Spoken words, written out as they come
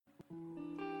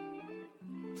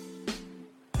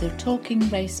the Talking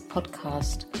Race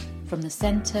podcast from the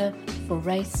Centre for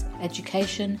Race,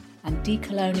 Education and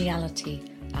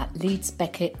Decoloniality at Leeds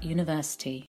Beckett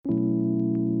University.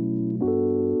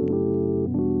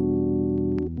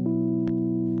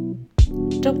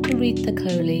 Dr. Retha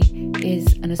Coley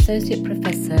is an Associate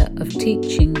Professor of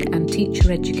Teaching and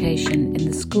Teacher Education in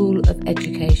the School of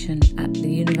Education at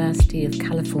the University of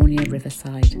California,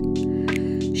 Riverside.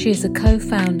 She is a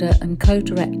co-founder and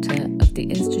co-director of the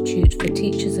Institute for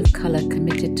Teachers of Colour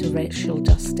Committed to Racial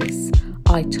Justice,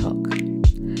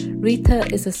 ITOC.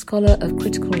 Retha is a scholar of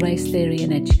critical race theory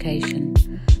in education.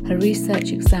 Her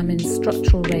research examines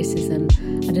structural racism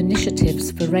and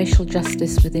initiatives for racial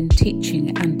justice within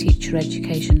teaching and teacher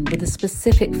education, with a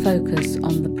specific focus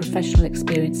on the professional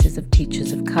experiences of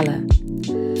teachers of colour.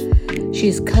 She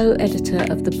is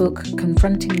co-editor of the book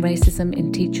Confronting Racism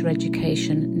in Teacher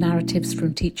Education, Narratives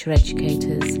from Teacher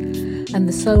Educators, and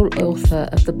the sole author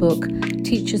of the book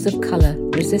Teachers of Colour,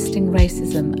 Resisting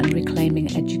Racism and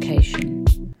Reclaiming Education.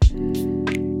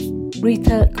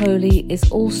 Retha Coley is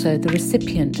also the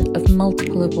recipient of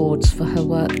multiple awards for her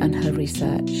work and her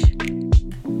research.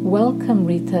 Welcome,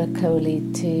 Retha Coley,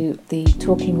 to the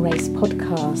Talking Race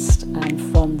podcast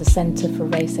from the Centre for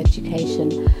Race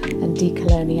Education and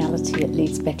Decoloniality at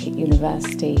Leeds Beckett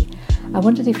University. I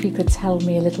wondered if you could tell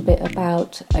me a little bit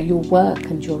about your work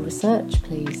and your research,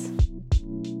 please.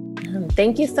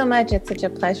 Thank you so much. It's such a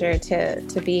pleasure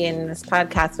to be in this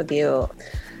podcast with you.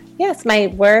 Yes, my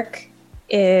work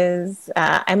is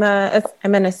I'm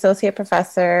an associate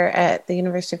professor at the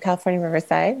University of California,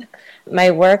 Riverside.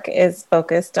 My work is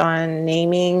focused on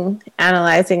naming,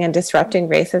 analyzing, and disrupting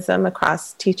racism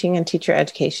across teaching and teacher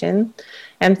education,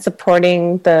 and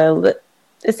supporting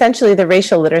essentially the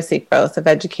racial literacy growth of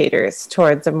educators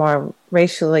towards a more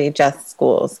racially just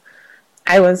schools.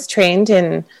 I was trained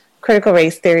in critical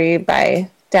race theory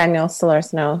by Daniel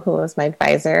Solorzano, who was my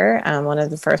advisor, one of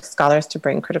the first scholars to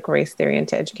bring critical race theory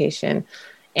into education.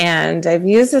 And I've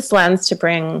used this lens to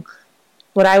bring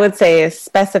what I would say is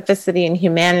specificity and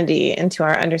humanity into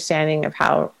our understanding of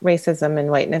how racism and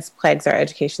whiteness plagues our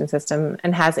education system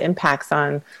and has impacts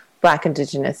on Black,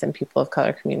 Indigenous, and people of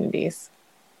color communities.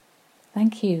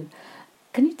 Thank you.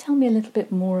 Can you tell me a little bit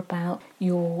more about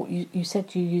you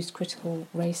said you used critical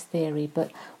race theory, but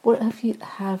what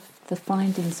have the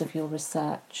findings of your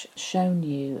research shown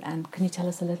you? And can you tell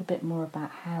us a little bit more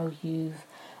about how you've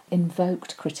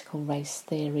invoked critical race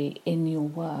theory in your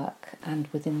work and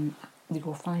within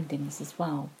your findings as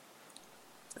well?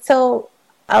 So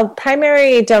a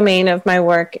primary domain of my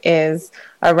work is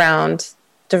around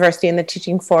diversity in the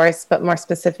teaching force, but more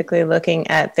specifically looking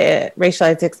at the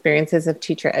racialized experiences of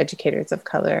teacher educators of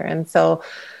color. And so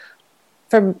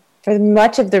for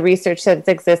much of the research that's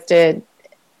existed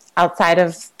outside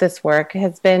of this work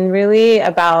has been really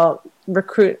about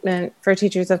recruitment for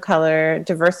teachers of color,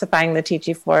 diversifying the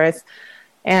teaching force.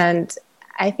 And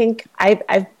I think I've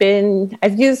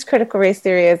used critical race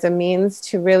theory as a means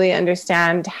to really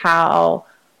understand how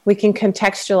we can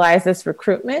contextualize this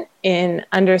recruitment in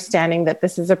understanding that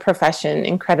this is a profession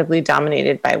incredibly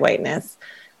dominated by whiteness,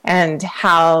 and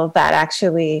how that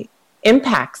actually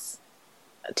impacts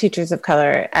teachers of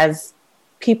color as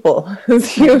people, as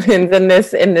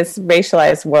humans in this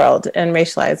racialized world and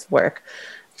racialized work.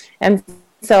 And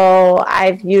so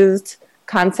I've used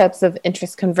concepts of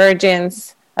interest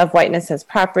convergence, of whiteness as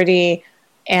property,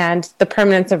 and the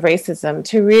permanence of racism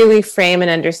to really frame and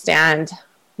understand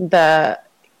the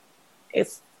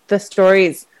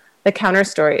stories, the counter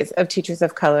stories of teachers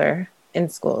of color in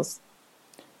schools.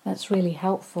 That's really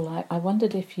helpful. I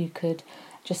wondered if you could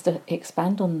just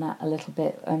expand on that a little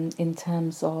bit in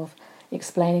terms of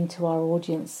explaining to our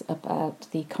audience about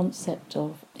the concept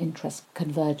of interest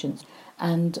convergence,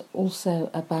 and also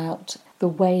about the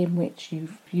way in which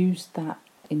you've used that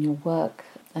in your work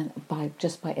and by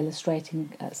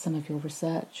illustrating some of your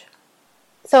research.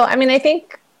 So, I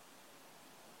think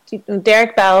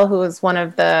Derek Bell, who was one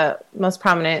of the most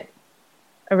prominent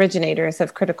originators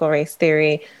of critical race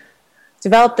theory,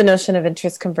 developed the notion of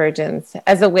interest convergence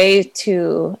as a way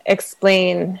to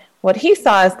explain what he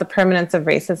saw as the permanence of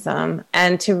racism,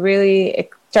 and to really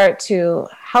start to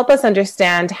help us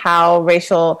understand how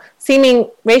racial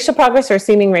progress or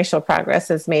seeming racial progress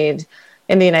is made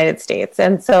in the United States.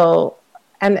 And so,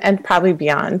 and probably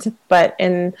beyond, but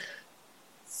in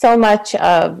so much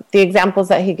of the examples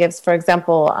that he gives, for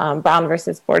example, Brown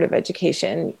versus Board of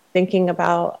Education, thinking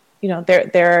about,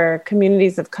 there are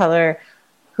communities of color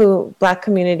Black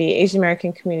community, Asian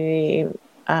American community,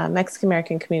 Mexican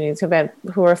American communities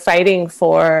who are fighting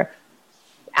for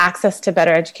access to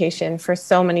better education for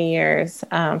so many years,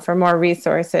 for more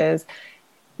resources.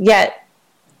 Yet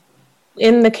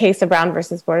In the case of Brown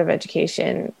versus Board of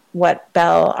Education, what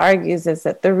Bell argues is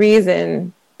that the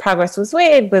reason progress was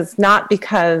made was not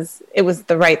because it was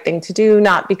the right thing to do,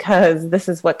 not because this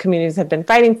is what communities have been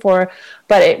fighting for,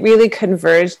 but it really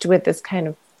converged with this kind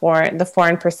of the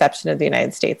foreign perception of the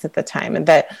United States at the time, and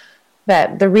that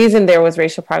the reason there was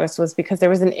racial progress was because there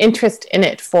was an interest in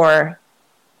it for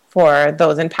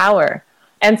those in power.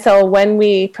 And so when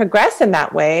we progress in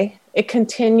that way, it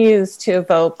continues to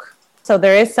evoke, so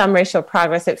there is some racial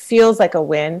progress. It feels like a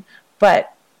win,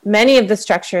 but many of the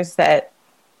structures that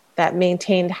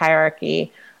maintained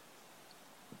hierarchy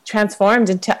transformed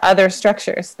into other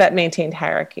structures that maintained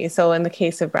hierarchy. So in the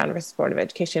case of Brown versus Board of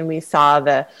Education, we saw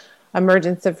the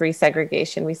emergence of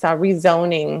resegregation, we saw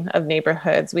rezoning of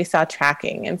neighborhoods, we saw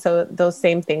tracking, and so those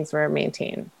same things were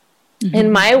maintained. Mm-hmm.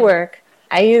 In my work,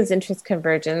 I use interest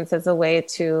convergence as a way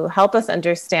to help us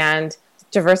understand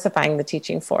diversifying the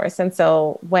teaching force. And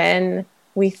so when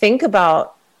we think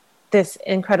about this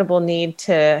incredible need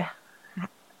to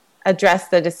address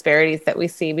the disparities that we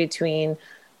see between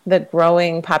the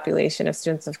growing population of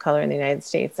students of color in the United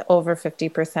States, over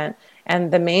 50%,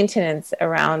 and the maintenance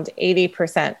around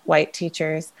 80% white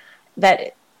teachers,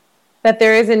 that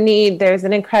there is a need, there's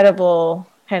an incredible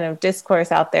kind of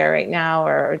discourse out there right now,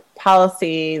 or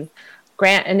policies,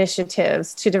 grant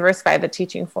initiatives to diversify the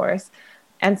teaching force.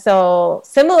 And so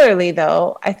similarly,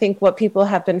 though, I think what people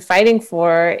have been fighting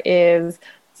for is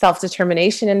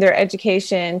self-determination in their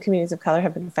education. Communities of color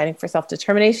have been fighting for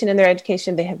self-determination in their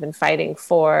education. They have been fighting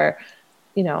for,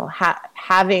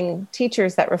 having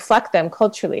teachers that reflect them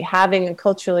culturally, having a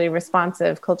culturally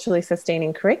responsive, culturally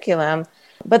sustaining curriculum.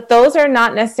 But those are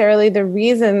not necessarily the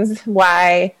reasons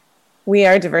why we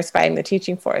are diversifying the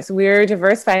teaching force. We're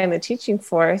diversifying the teaching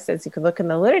force, as you could look in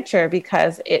the literature,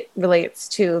 because it relates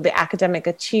to the academic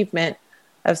achievement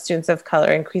of students of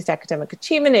color, increased academic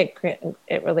achievement.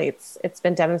 It's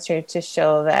been demonstrated to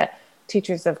show that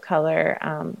teachers of color,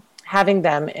 having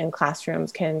them in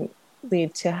classrooms can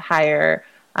lead to higher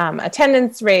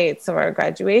attendance rates or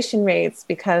graduation rates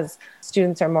because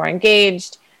students are more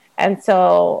engaged. And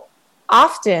so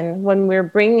often when we're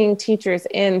bringing teachers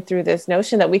in through this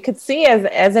notion that we could see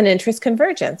as an interest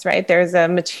convergence, right? There's a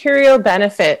material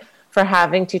benefit for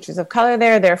having teachers of color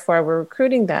there, therefore we're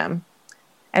recruiting them.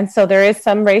 And so there is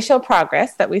some racial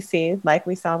progress that we see, like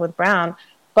we saw with Brown,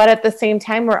 but at the same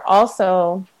time, we're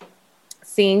also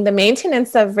seeing the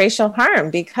maintenance of racial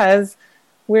harm because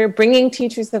we're bringing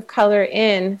teachers of color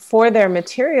in for their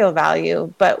material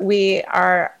value, but we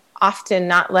are often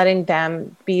not letting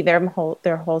them be their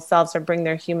whole selves or bring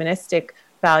their humanistic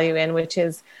value in, which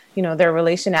is, their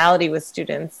relationality with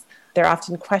students. They're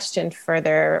often questioned for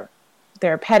their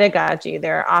pedagogy.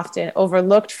 They're often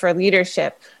overlooked for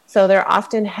leadership. So they're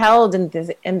often held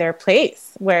in their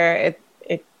place where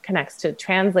it connects to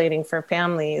translating for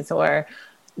families or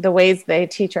the ways they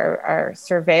teach are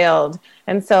surveilled.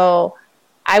 And so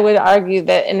I would argue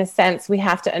that in a sense, we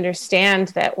have to understand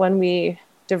that when we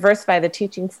diversify the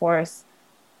teaching force,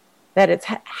 that it's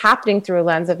happening through a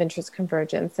lens of interest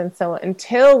convergence. And so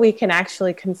until we can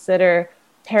actually consider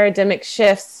paradigmic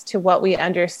shifts to what we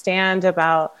understand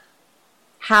about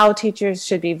how teachers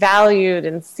should be valued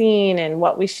and seen and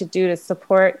what we should do to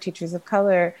support teachers of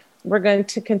color, we're going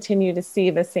to continue to see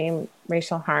the same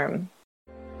racial harm.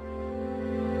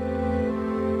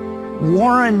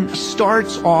 Warren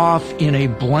starts off in a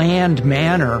bland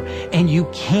manner, and you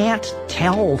can't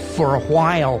tell for a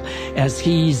while as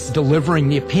he's delivering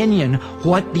the opinion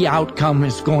what the outcome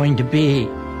is going to be.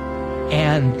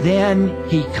 And then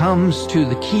he comes to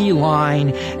the key line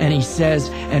and he says,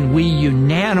 and we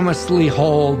unanimously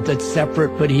hold that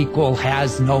separate but equal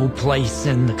has no place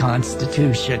in the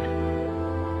Constitution.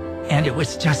 And it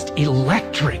was just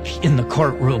electric in the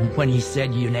courtroom when he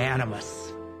said unanimous.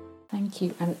 Thank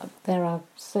you. And there are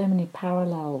so many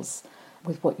parallels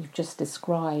with what you've just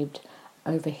described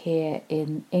over here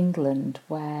in England,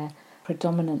 where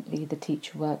predominantly the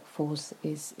teacher workforce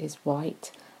is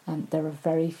white. There are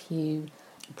very few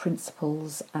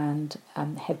principals and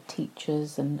head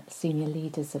teachers and senior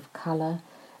leaders of colour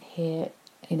here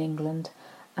in England.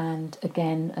 And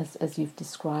again, as you've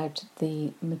described,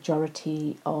 the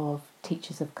majority of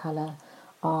teachers of colour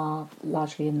are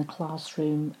largely in the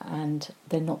classroom, and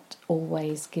they're not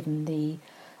always given the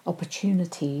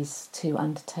opportunities to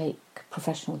undertake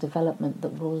professional development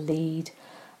that will lead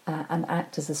and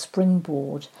act as a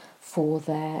springboard for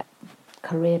their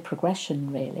career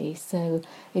progression, really. So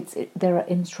there are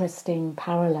interesting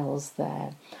parallels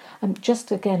there. And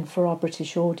just again, for our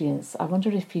British audience, I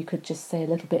wonder if you could just say a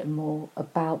little bit more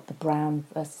about the Brown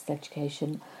versus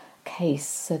Education case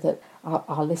so that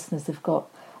our listeners have got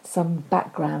some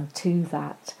background to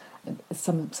that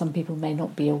some people may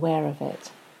not be aware of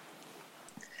it.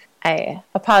 I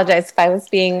apologize if I was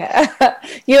being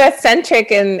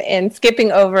U.S.-centric in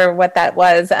skipping over what that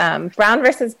was. Brown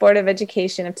versus Board of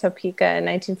Education of Topeka in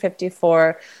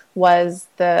 1954 was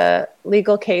the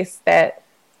legal case that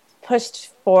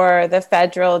pushed for the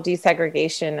federal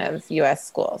desegregation of U.S.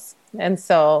 schools. And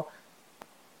so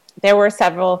there were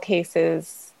several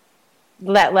cases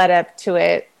that led up to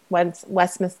it. Once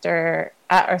Mendez,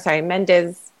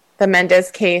 the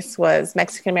Mendez case was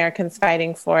Mexican Americans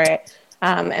fighting for it.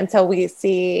 And so we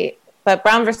see, but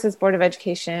Brown versus Board of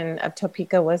Education of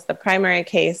Topeka was the primary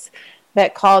case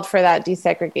that called for that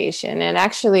desegregation. And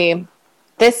actually,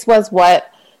 this was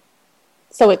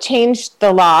so it changed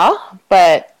the law,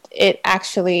 but it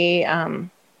actually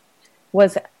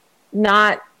was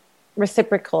not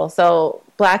reciprocal. So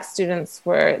Black students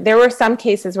there were some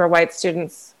cases where white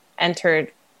students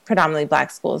entered predominantly Black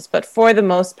schools, but for the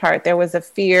most part, there was a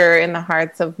fear in the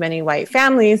hearts of many white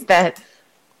families that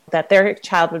their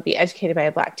child would be educated by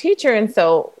a Black teacher. And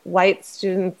so Black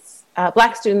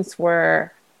students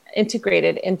were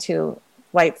integrated into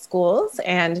white schools,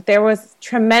 and there was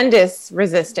tremendous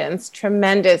resistance,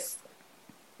 tremendous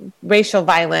racial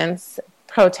violence,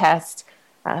 protest.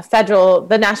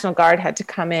 The National Guard had to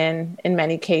come in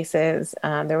many cases.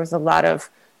 There was a lot of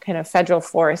kind of federal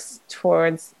force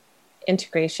towards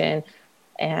integration.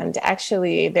 And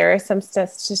actually, there are some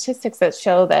statistics that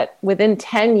show that within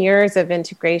 10 years of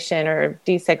integration or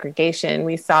desegregation,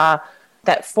 we saw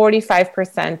that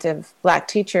 45% of Black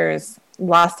teachers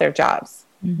lost their jobs.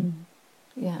 Mm-hmm.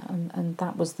 Yeah, and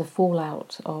that was the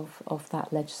fallout of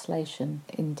that legislation,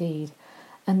 indeed.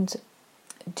 And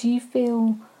do you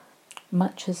feel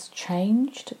much has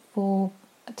changed for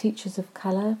teachers of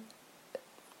colour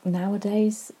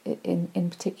nowadays, in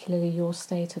particularly your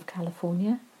state of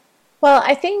California? Well,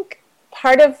 I think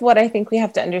part of what I think we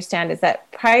have to understand is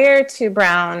that prior to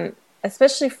Brown,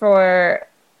 especially for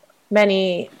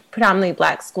many predominantly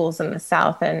Black schools in the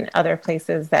South and other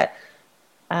places, that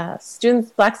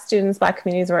Black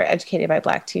communities were educated by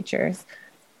Black teachers.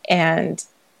 And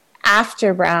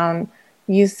after Brown,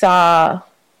 you saw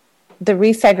the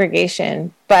resegregation,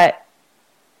 but,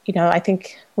 I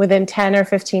think within 10 or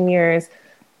 15 years,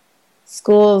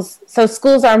 schools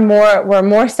were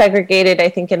more segregated, I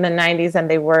think, in the 90s than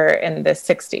they were in the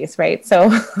 60s, right?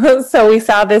 So we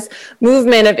saw this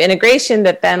movement of integration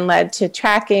that then led to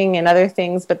tracking and other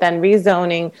things, but then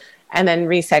rezoning and then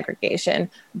resegregation.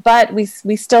 But we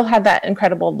still had that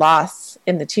incredible loss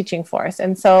in the teaching force.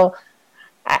 And so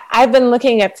I've been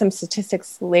looking at some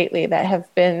statistics lately that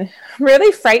have been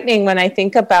really frightening when I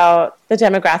think about the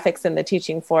demographics in the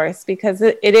teaching force, because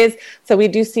it is, so we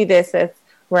do see this as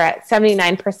we're at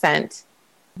 79%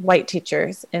 white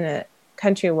teachers in a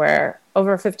country where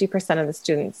over 50% of the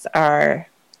students are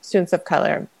students of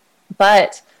color.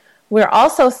 But we're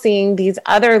also seeing these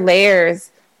other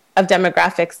layers of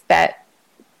demographics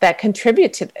that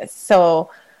contribute to this. So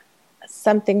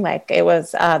something like it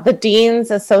was the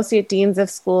deans, associate deans of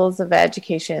schools of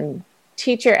education,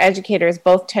 teacher educators,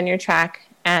 both tenure track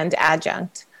and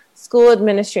adjunct, school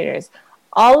administrators.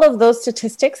 All of those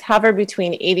statistics hover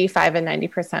between 85 and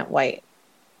 90% white.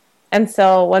 And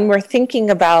so when we're thinking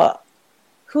about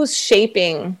who's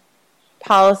shaping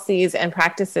policies and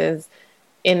practices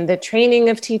in the training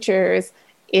of teachers,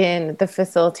 in the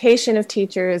facilitation of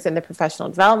teachers, in the professional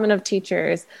development of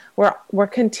teachers, we're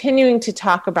continuing to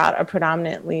talk about a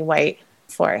predominantly white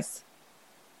force.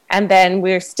 And then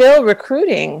we're still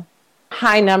recruiting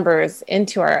high numbers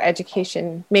into our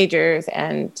education majors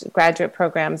and graduate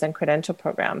programs and credential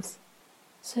programs.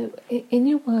 So in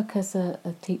your work as a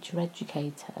teacher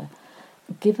educator,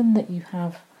 given that you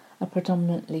have a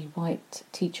predominantly white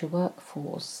teacher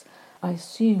workforce, I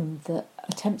assume that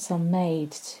attempts are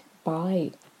made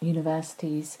by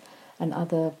universities and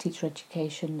other teacher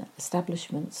education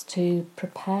establishments to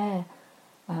prepare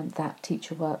that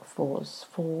teacher workforce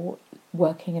for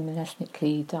working in an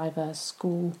ethnically diverse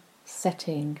school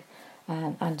setting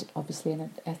and obviously in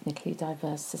an ethnically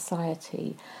diverse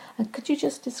society. And could you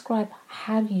just describe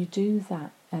how you do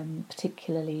that,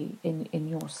 particularly in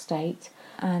your state,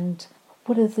 and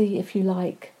what are the, if you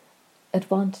like,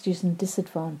 advantages and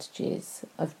disadvantages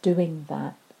of doing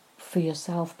that for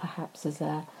yourself, perhaps as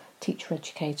a teacher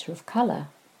educator of colour?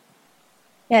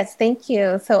 Yes, thank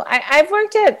you. So I've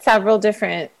worked at several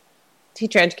different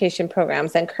teacher education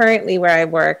programs, and currently where I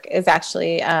work is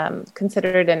actually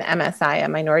considered an MSI, a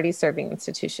minority serving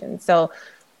institution. So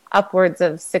upwards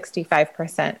of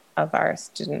 65% of our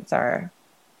students are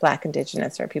Black,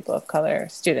 Indigenous, or people of color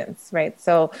students, right?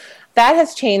 So that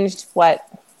has changed what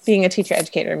being a teacher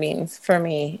educator means for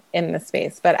me in this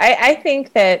space. But I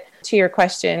think that, to your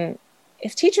question,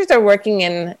 if teachers are working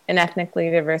in an ethnically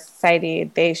diverse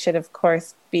society, they should, of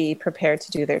course, be prepared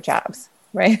to do their jobs,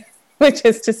 right? Which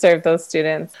is to serve those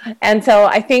students. And so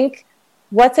I think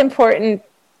what's important,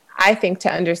 I think,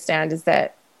 to understand is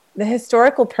that the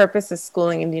historical purpose of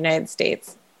schooling in the United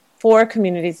States for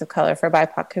communities of color, for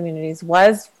BIPOC communities,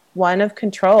 was one of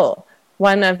control,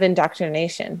 one of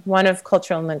indoctrination, one of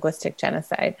cultural and linguistic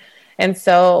genocide. And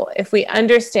so if we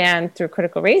understand through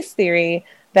critical race theory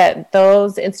that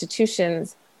those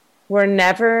institutions were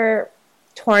never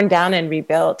torn down and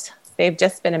rebuilt, they've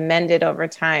just been amended over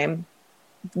time,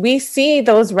 we see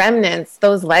those remnants,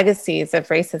 those legacies of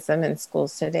racism in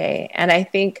schools today. And I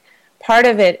think part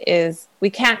of it is we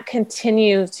can't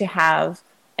continue to have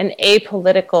an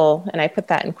apolitical, and I put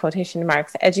that in quotation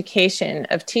marks, education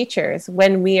of teachers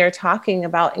when we are talking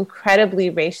about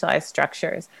incredibly racialized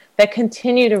structures that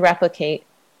continue to replicate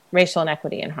racial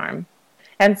inequity and harm.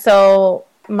 And so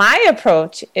my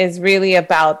approach is really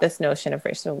about this notion of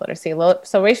racial literacy.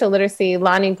 So racial literacy,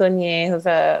 Lani Guinier, who's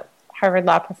a Harvard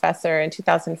Law professor in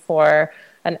 2004,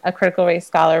 a critical race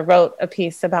scholar, wrote a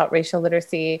piece about racial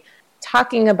literacy,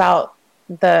 talking about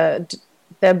the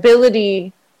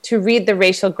ability to read the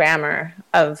racial grammar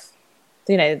of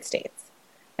the United States.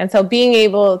 And so being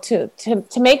able to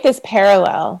make this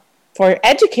parallel for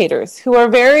educators who are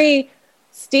very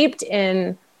steeped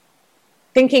in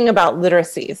thinking about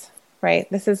literacies, right?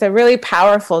 This is a really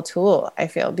powerful tool, I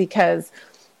feel, because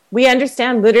we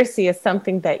understand literacy is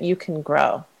something that you can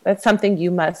grow. That's something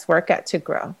you must work at to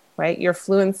grow, right? Your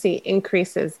fluency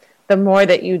increases the more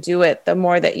that you do it, the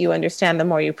more that you understand, the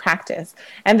more you practice.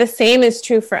 And the same is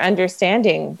true for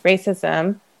understanding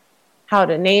racism, how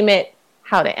to name it,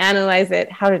 how to analyze it,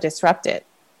 how to disrupt it.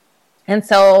 And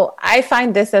so I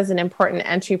find this as an important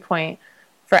entry point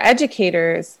for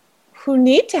educators who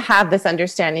need to have this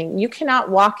understanding. You cannot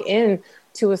walk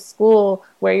into a school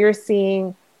where you're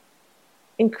seeing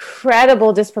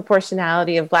incredible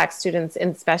disproportionality of Black students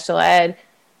in special ed,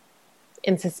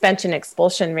 in suspension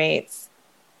expulsion rates.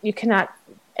 You cannot,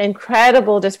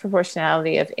 incredible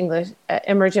disproportionality of English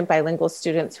emergent bilingual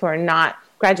students who are not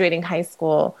graduating high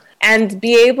school, and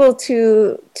be able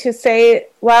to say,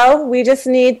 well, we just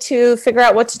need to figure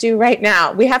out what to do right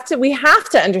now. We have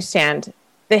to understand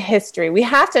the history. We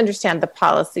have to understand the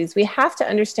policies. We have to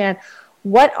understand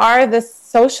what are the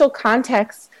social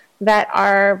contexts that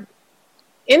are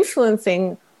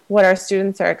influencing what our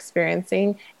students are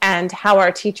experiencing and how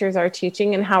our teachers are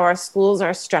teaching and how our schools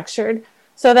are structured,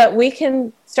 so that we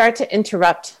can start to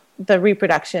interrupt the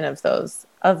reproduction of those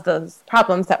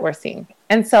problems that we're seeing.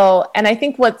 And I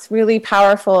think what's really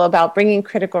powerful about bringing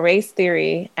critical race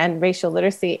theory and racial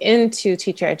literacy into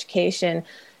teacher education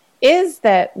is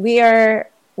that we are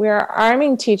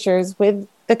arming teachers with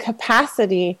the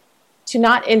capacity to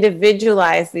not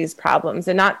individualize these problems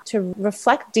and not to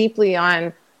reflect deeply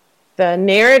on the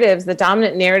narratives, the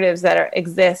dominant narratives that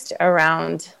exist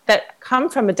around, that come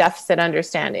from a deficit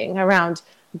understanding around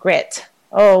grit.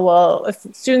 Oh, well, if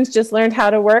students just learned how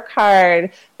to work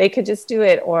hard, they could just do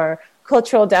it. Or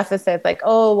cultural deficits, like,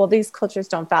 oh, well, these cultures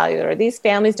don't value it, or these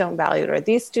families don't value it, or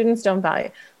these students don't value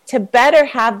it. To better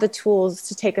have the tools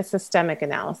to take a systemic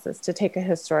analysis, to take a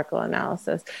historical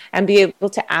analysis, and be able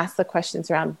to ask the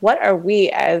questions around what are we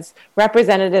as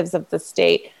representatives of the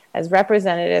state, as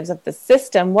representatives of the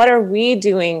system, what are we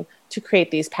doing to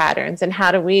create these patterns, and how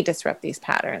do we disrupt these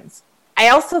patterns? I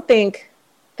also think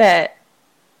that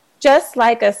just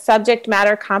like a subject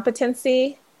matter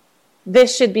competency,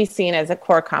 this should be seen as a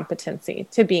core competency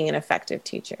to being an effective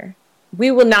teacher.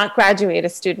 We will not graduate a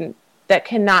student that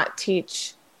cannot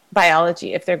teach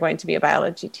biology if they're going to be a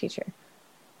biology teacher.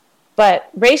 But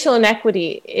racial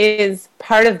inequity is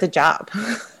part of the job.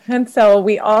 And so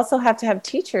we also have to have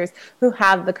teachers who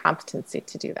have the competency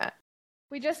to do that.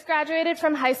 We just graduated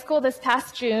from high school this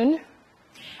past June,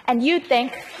 and you'd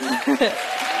think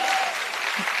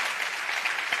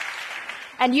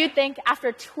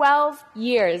after 12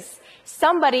 years,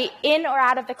 somebody in or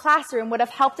out of the classroom would have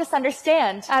helped us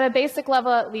understand, at a basic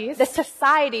level at least, the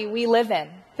society we live in.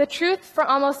 The truth for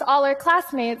almost all our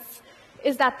classmates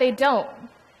is that they don't.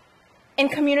 In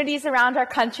communities around our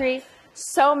country,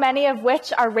 so many of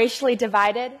which are racially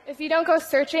divided, if you don't go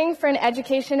searching for an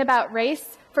education about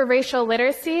race, for racial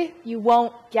literacy, you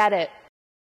won't get it.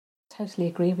 Totally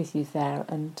agree with you there.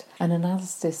 And an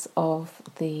analysis of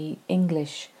the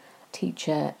English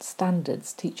teacher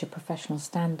standards, teacher professional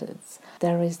standards,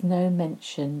 there is no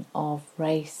mention of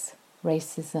race,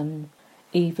 racism,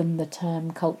 even the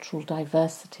term cultural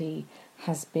diversity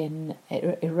has been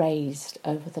erased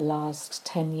over the last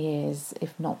 10 years,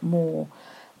 if not more.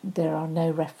 there are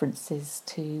no references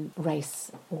to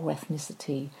race or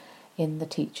ethnicity in the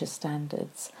teacher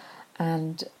standards.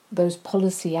 And those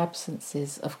policy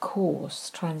absences, of course,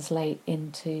 translate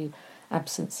into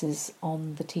absences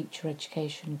on the teacher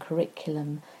education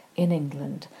curriculum in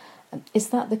England. Is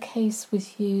that the case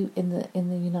with you in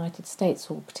the United States,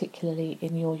 or particularly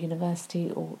in your university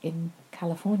or in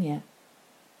California?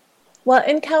 Well,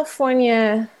 in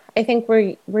California, I think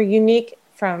we're unique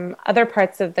from other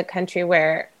parts of the country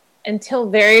where until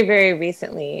very, very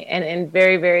recently, and in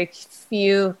very, very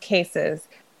few cases,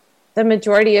 the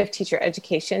majority of teacher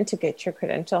education to get your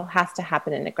credential has to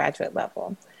happen in the graduate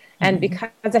level. And because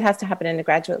it has to happen in the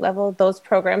graduate level, those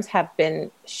programs have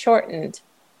been shortened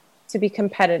to be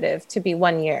competitive, to be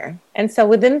 1 year. And so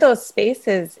within those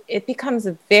spaces, it becomes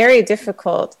very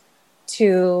difficult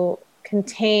to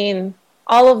contain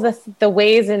all of the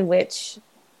ways in which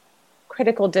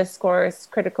critical discourse,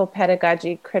 critical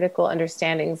pedagogy, critical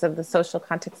understandings of the social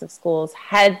context of schools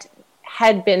had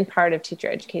been part of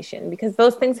teacher education, because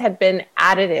those things had been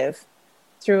additive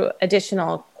through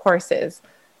additional courses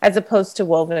as opposed to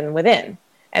woven within.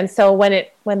 And so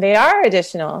when they are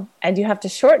additional and you have to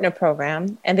shorten a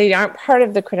program and they aren't part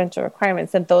of the credential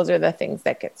requirements, then those are the things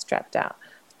that get stripped out.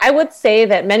 I would say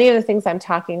that many of the things I'm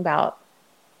talking about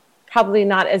probably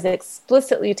not as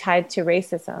explicitly tied to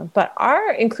racism, but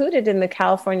are included in the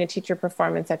California teacher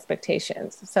performance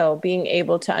expectations. So being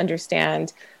able to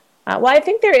understand, well, I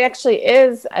think there actually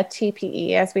is a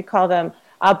TPE, as we call them,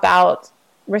 about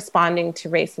responding to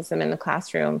racism in the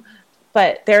classroom.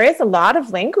 But there is a lot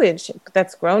of language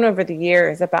that's grown over the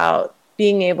years about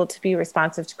being able to be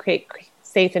responsive to create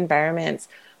safe environments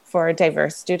for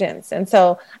diverse students. And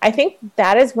so I think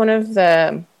that is one of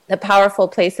the powerful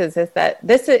places, is that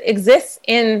this exists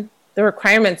in the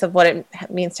requirements of what it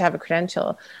means to have a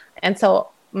credential. And so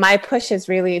my push is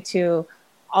really to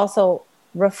also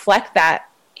reflect that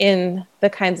in the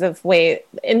kinds of way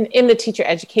in the teacher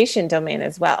education domain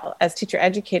as well. As teacher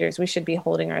educators, we should be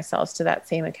holding ourselves to that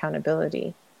same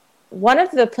accountability. One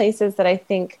of the places that I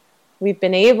think we've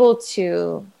been able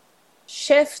to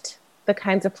shift the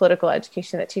kinds of political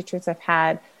education that teachers have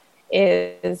had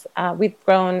is we've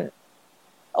grown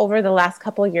over the last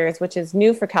couple of years, which is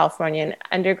new for California, and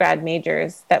undergrad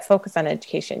majors that focus on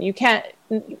education. You can't,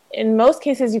 in most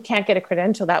cases, you can't get a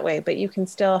credential that way, but you can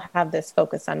still have this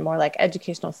focus on more like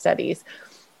educational studies.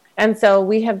 And so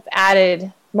we have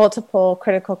added multiple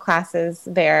critical classes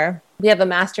there. We have a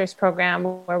master's program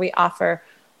where we offer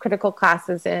critical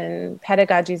classes in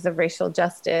pedagogies of racial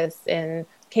justice, in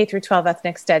K through 12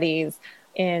 ethnic studies,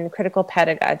 in critical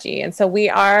pedagogy. And so we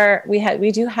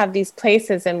do have these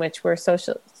places in which we're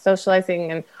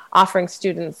socializing and offering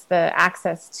students the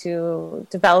access to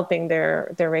developing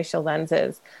their racial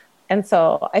lenses. And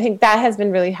so I think that has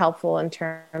been really helpful in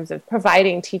terms of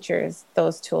providing teachers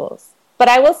those tools. But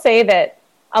I will say that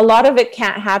a lot of it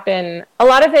can't happen. A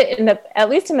lot of it, at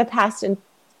least in the past,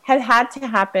 has had to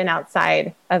happen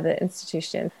outside of the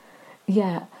institution.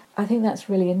 Yeah, I think that's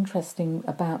really interesting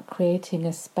about creating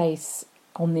a space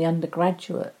on the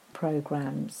undergraduate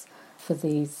programs for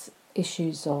these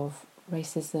issues of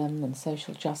racism and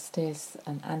social justice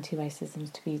and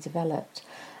anti-racism to be developed.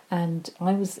 And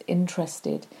I was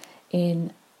interested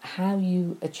in how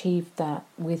you achieved that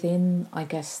within, I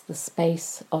guess, the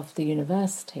space of the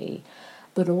university,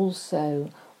 but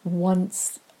also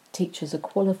once teachers are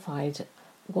qualified,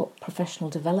 what professional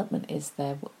development is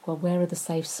there? Well, where are the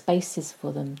safe spaces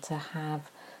for them to have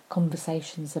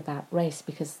conversations about race,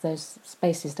 because those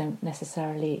spaces don't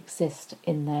necessarily exist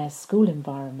in their school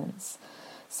environments.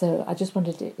 So I just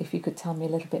wondered if you could tell me a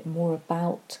little bit more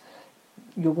about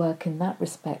your work in that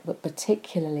respect, but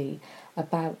particularly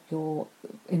about your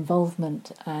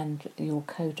involvement and your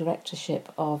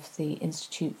co-directorship of the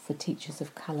Institute for Teachers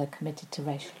of Colour Committed to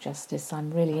Racial Justice.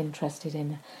 I'm really interested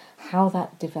in how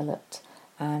that developed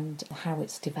and how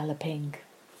it's developing.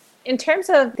 In terms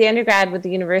of the undergrad with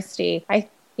the university,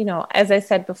 as I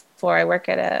said before, I work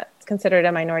at it's considered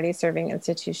a minority serving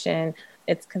institution.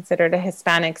 It's considered a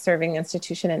Hispanic serving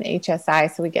institution in HSI,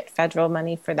 so we get federal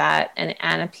money for that. And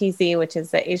ANAPZ, which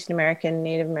is the Asian American,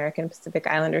 Native American, Pacific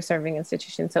Islander serving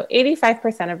institution. So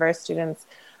 85% of our students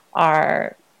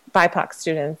are BIPOC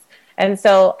students. And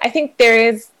so I think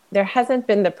there hasn't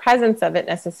been the presence of it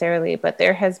necessarily, but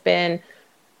there has been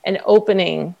an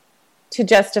opening to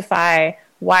justify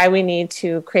why we need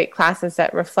to create classes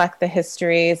that reflect the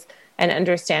histories and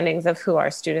understandings of who our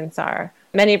students are.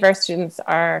 Many of our students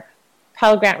are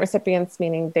Pell Grant recipients,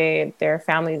 meaning their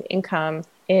family income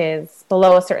is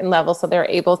below a certain level, so they're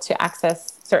able to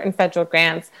access certain federal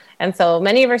grants. And so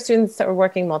many of our students are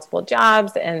working multiple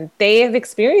jobs, and they have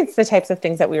experienced the types of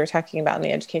things that we were talking about in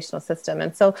the educational system.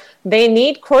 And so they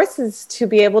need courses to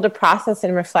be able to process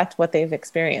and reflect what they've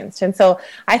experienced. And so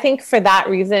I think for that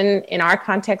reason, in our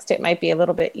context, it might be a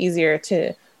little bit easier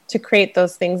to create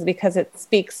those things because it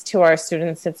speaks to our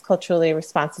students. It's culturally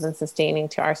responsive and sustaining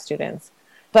to our students.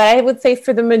 But I would say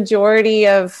for the majority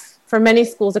for many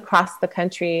schools across the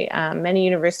country, many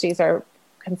universities are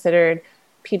considered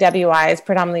PWIs,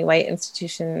 predominantly white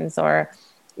institutions, or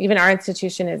even our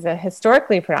institution is a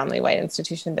historically predominantly white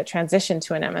institution that transitioned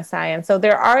to an MSI. And so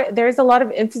there's a lot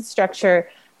of infrastructure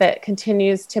that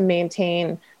continues to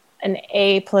maintain an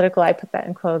apolitical, I put that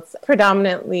in quotes,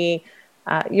 predominantly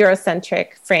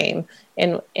Eurocentric frame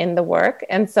in the work.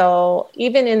 And so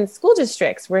even in school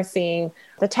districts, we're seeing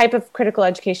the type of critical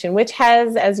education, which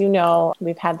has, as you know,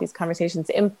 we've had these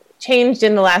conversations, changed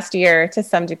in the last year to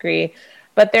some degree.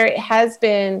 But there has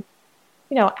been,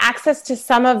 access to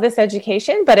some of this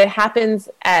education, but it happens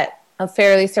at a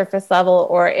fairly surface level,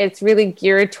 or it's really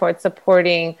geared towards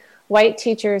supporting white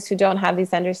teachers who don't have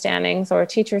these understandings, or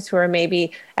teachers who are maybe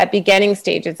at beginning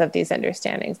stages of these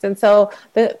understandings. And so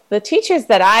the teachers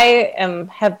that I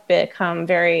have become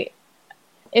very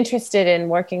interested in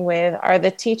working with are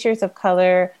the teachers of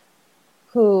color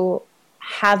who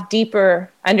have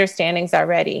deeper understandings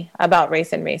already about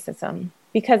race and racism.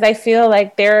 Because I feel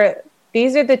like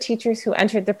these are the teachers who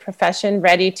entered the profession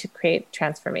ready to create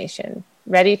transformation,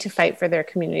 ready to fight for their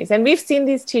communities. And we've seen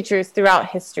these teachers throughout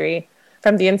history.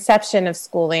 From the inception of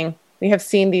schooling, we have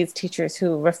seen these teachers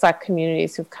who reflect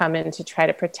communities who've come in to try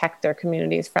to protect their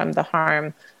communities from the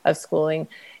harm of schooling.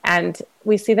 And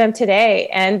we see them today,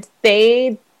 and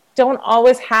they don't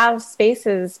always have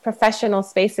spaces, professional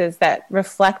spaces that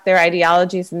reflect their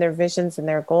ideologies and their visions and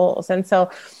their goals. And so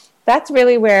that's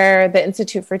really where the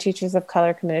Institute for Teachers of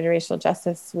Color Committed to Racial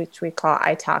Justice, which we call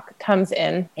ITAC, comes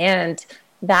in. And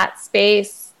that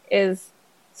space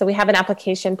so we have an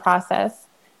application process,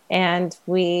 and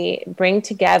we bring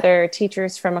together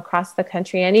teachers from across the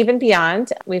country and even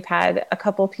beyond. We've had a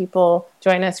couple people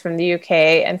join us from the UK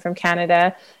and from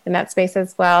Canada in that space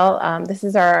as well. This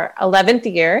is our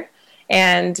 11th year,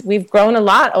 and we've grown a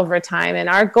lot over time. And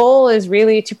our goal is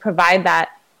really to provide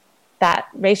that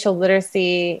racial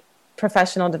literacy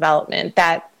professional development,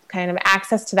 that kind of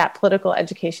access to that political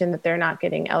education that they're not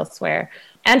getting elsewhere,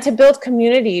 and to build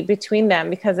community between them,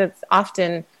 because it's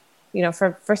often,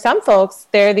 for some folks,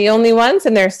 they're the only ones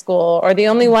in their school or the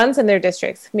only ones in their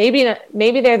districts. Maybe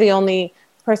they're the only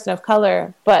person of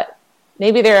color, but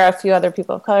maybe there are a few other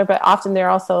people of color, but often they're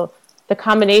also the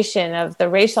combination of the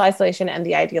racial isolation and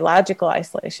the ideological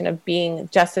isolation of being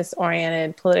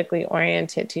justice-oriented, politically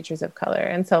oriented teachers of color.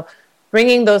 And so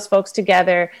bringing those folks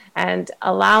together and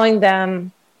allowing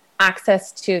them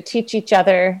access to teach each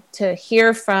other, to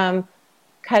hear from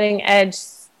cutting edge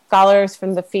scholars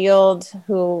from the field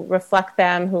who reflect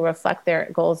their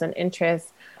goals and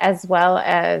interests, as well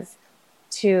as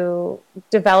to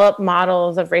develop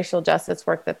models of racial justice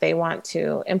work that they want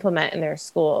to implement in their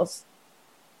schools.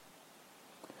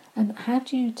 And how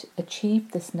do you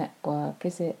achieve this network?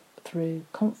 Is it through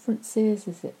conferences?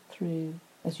 Is it through,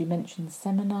 as you mentioned,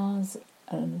 seminars?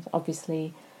 And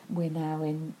obviously we're now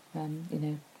in,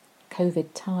 COVID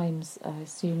times. I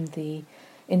assume the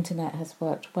internet has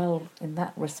worked well in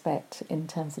that respect in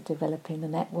terms of developing the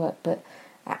network. But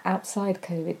outside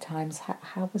COVID times,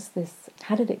 how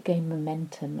did it gain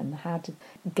momentum, and how did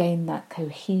it gain that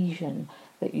cohesion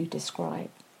that you described?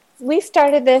 We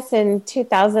started this in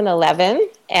 2011,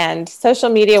 and social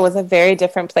media was a very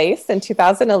different place in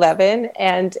 2011.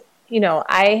 And,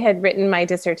 I had written my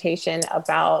dissertation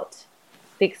about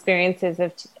the experiences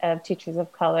of teachers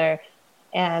of color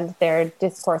and their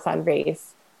discourse on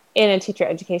race in a teacher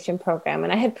education program.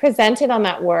 And I had presented on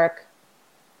that work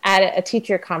at a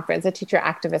teacher conference, a teacher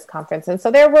activist conference. And so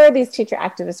there were these teacher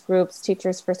activist groups,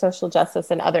 Teachers for Social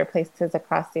Justice, and other places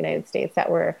across the United States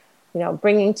that were,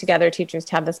 bringing together teachers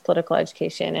to have this political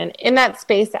education. And in that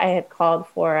space, I had called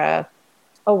for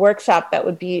a workshop that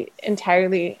would be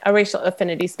entirely a racial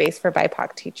affinity space for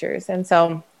BIPOC teachers. And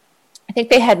so I think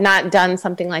they had not done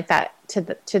something like that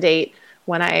to date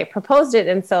when I proposed it.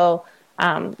 And so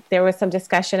there was some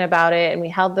discussion about it, and we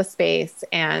held the space,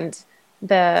 and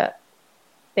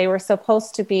they were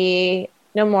supposed to be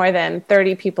no more than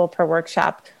 30 people per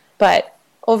workshop, but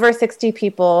over 60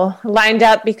 people lined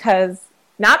up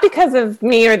not because of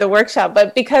me or the workshop,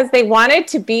 but because they wanted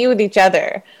to be with each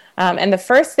other. And the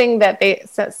first thing that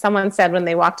someone said when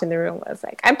they walked in the room was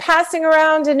like, "I'm passing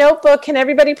around a notebook. Can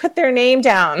everybody put their name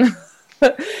down?"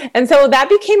 And so that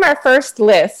became our first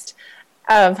list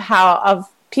of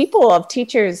people, of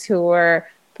teachers who were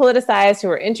politicized, who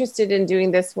were interested in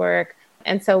doing this work.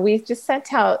 And so we just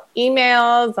sent out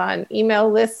emails on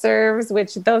email listservs,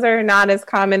 which those are not as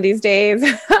common these days.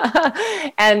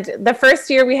 And the first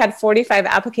year we had 45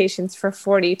 applications for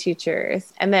 40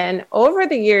 teachers. And then over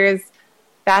the years,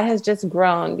 that has just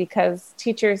grown because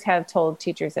teachers have told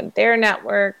teachers in their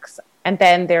networks. And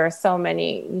then there are so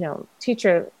many,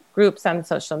 teacher groups on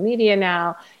social media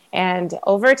now. And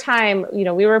over time,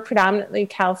 we were predominantly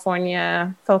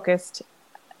California focused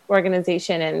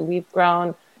organization, and we've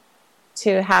grown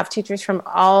to have teachers from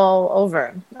all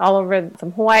over,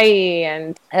 from Hawaii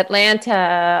and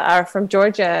Atlanta, or from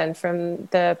Georgia, and from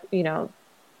the,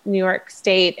 New York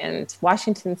State and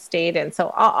Washington State. And so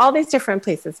all these different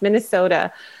places,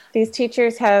 Minnesota, these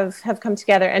teachers have come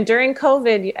together. And during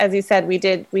COVID, as you said, we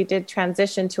did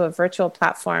transition to a virtual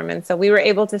platform. And so we were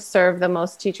able to serve the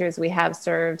most teachers we have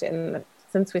served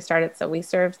since we started. So we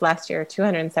served last year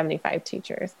 275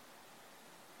 teachers.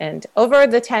 And over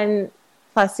the 10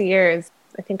 plus years,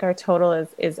 I think our total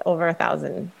is over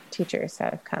 1,000 teachers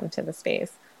that have come to the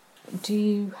space. Do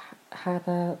you have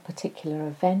a particular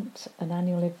event, an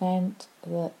annual event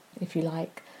that, if you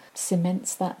like,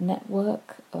 cements that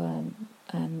network?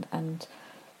 And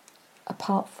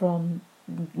apart from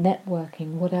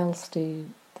networking, what else do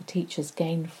the teachers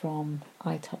gain from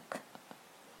ITOC?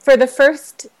 For the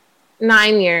first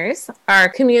 9 years, our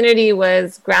community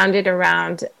was grounded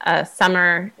around a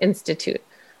summer institute,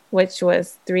 which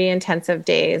was 3 intensive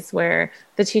days where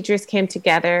the teachers came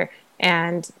together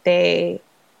and they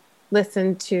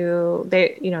listened to,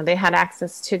 they had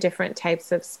access to different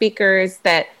types of speakers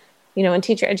that, in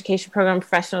teacher education program,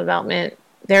 professional development,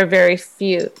 there are very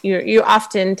few. You're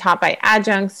often taught by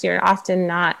adjuncts. You're often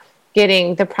not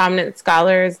getting the prominent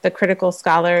scholars, the critical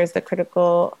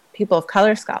people of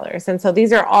color scholars. And so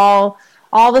these are all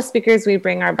the speakers we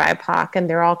bring are BIPOC, and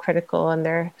they're all critical, and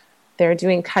they're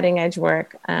doing cutting edge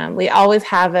work. We always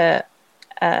have an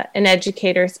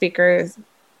educator speakers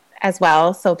as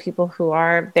well. So people who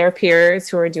are their peers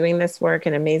who are doing this work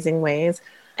in amazing ways.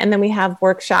 And then we have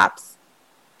workshops.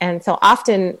 And so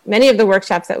often many of the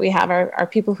workshops that we have are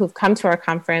people who've come to our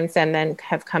conference and then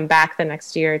have come back the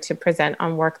next year to present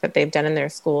on work that they've done in their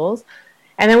schools.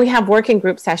 And then we have working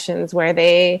group sessions where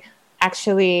they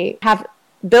actually have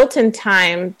built-in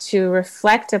time to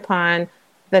reflect upon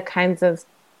the kinds of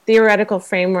theoretical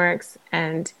frameworks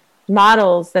and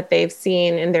models that they've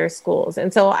seen in their schools.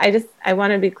 And so I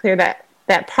want to be clear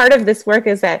that part of this work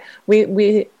is that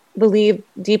we believe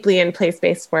deeply in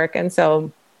place-based work. And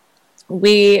so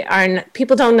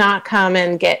people do not come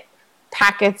and get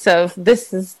packets of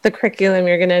this is the curriculum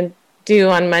you're going to do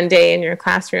on Monday in your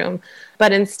classroom.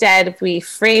 But instead, we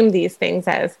frame these things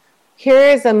as, here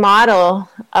is a model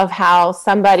of how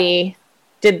somebody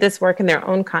did this work in their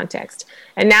own context.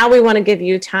 And now we want to give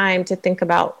you time to think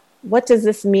about, what does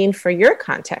this mean for your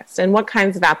context, and what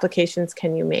kinds of applications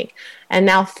can you make? And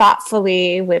now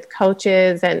thoughtfully with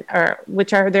coaches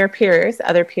which are their peers,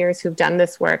 other peers who've done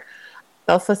this work,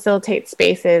 they'll facilitate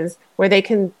spaces where they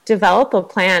can develop a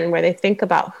plan where they think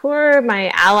about, who are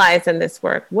my allies in this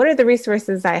work? What are the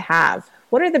resources I have?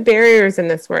 What are the barriers in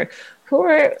this work?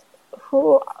 Who's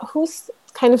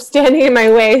kind of standing in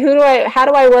my way? How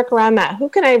do I work around that? Who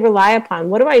can I rely upon?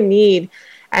 What do I need?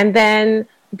 And then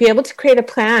be able to create a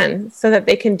plan so that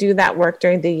they can do that work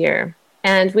during the year.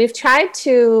 And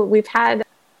we've had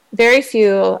very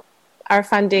few, our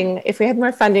funding, if we had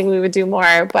more funding, we would do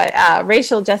more, but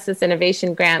racial justice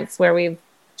innovation grants, where we've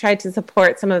tried to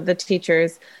support some of the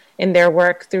teachers in their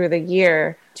work through the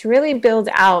year to really build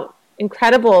out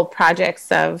incredible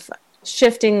projects of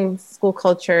shifting school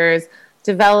cultures,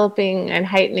 developing and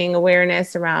heightening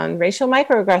awareness around racial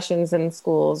microaggressions in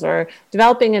schools, or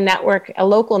developing a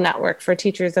local network for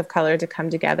teachers of color to come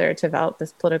together to develop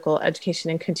this political education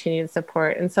and continued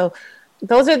support. And so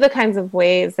those are the kinds of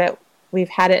ways that we've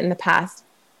had it in the past.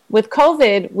 With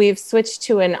COVID, we've switched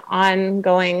to an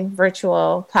ongoing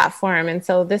virtual platform. And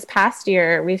so this past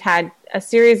year, we've had a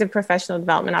series of professional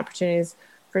development opportunities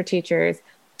for teachers.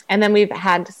 And then we've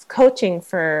had coaching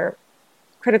for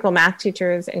critical math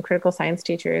teachers and critical science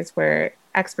teachers, where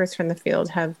experts from the field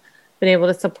have been able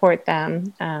to support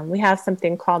them. We have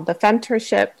something called the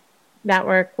Femtorship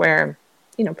Network, where,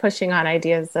 pushing on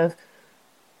ideas of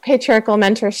patriarchal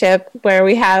mentorship, where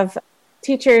we have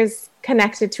teachers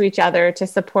connected to each other to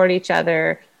support each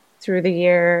other through the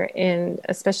year, in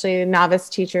especially novice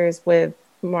teachers with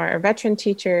more veteran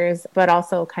teachers, but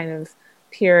also kind of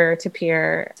peer to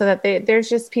peer, so that there's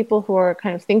just people who are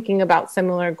kind of thinking about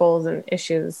similar goals and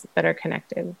issues that are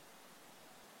connected.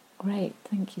 Great,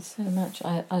 thank you so much.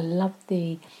 I love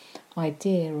the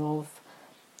idea of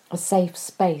a safe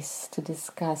space to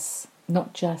discuss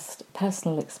not just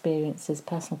personal experiences,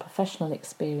 personal professional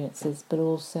experiences, but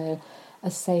also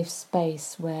a safe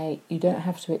space where you don't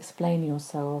have to explain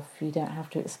yourself, you don't have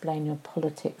to explain your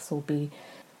politics or be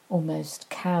almost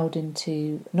cowed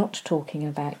into not talking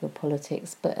about your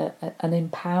politics, but an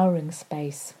empowering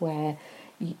space where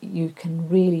you can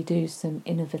really do some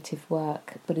innovative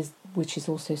work, which is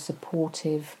also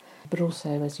supportive, but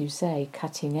also, as you say,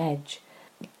 cutting edge,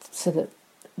 so that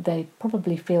they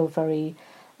probably feel very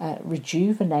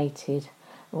rejuvenated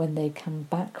when they come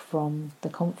back from the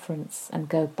conference and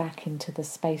go back into the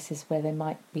spaces where they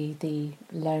might be the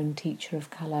lone teacher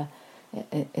of colour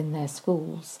in their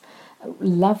schools.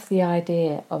 Love the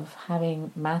idea of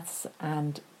having maths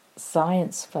and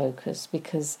science focus,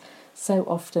 because so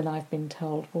often I've been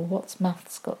told, well, what's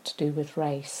maths got to do with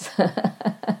race?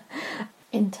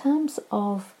 In terms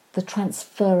of the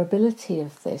transferability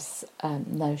of this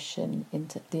notion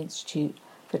into the Institute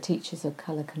for Teachers of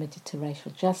Colour Committed to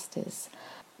Racial Justice,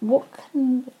 what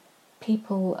can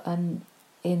people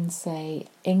in, say,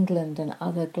 England and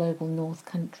other global north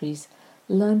countries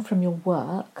learn from your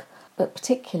work, but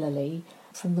particularly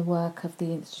from the work of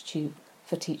the Institute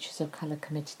for Teachers of Colour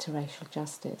Committed to Racial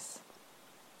Justice?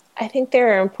 I think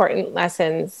there are important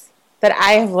lessons that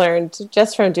I have learned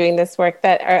just from doing this work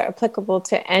that are applicable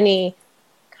to any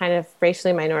kind of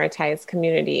racially minoritized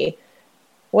community,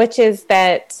 which is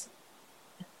that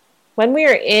when we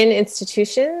are in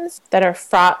institutions that are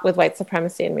fraught with white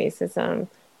supremacy and racism,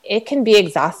 it can be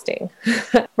exhausting.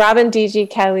 Robin D.G.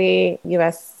 Kelley,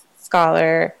 U.S.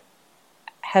 scholar,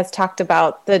 has talked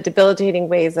about the debilitating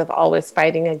ways of always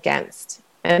fighting against,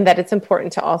 and that it's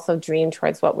important to also dream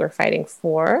towards what we're fighting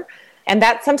for. And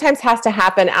that sometimes has to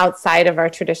happen outside of our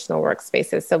traditional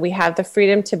workspaces. So we have the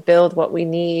freedom to build what we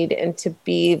need and to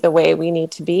be the way we need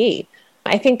to be.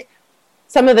 I think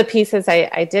some of the pieces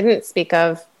I didn't speak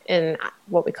of in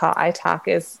what we call iTalk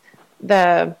is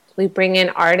we bring in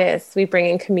artists, we bring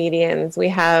in comedians, we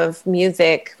have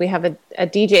music, we have a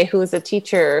DJ who is a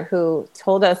teacher who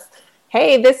told us,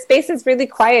 hey, this space is really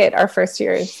quiet our first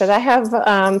year. She said, I have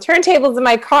turntables in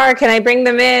my car. Can I bring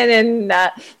them in?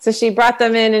 And so she brought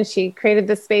them in and she created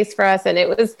this space for us. And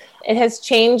it has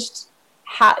changed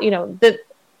how,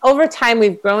 over time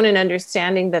we've grown in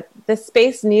understanding that this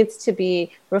space needs to be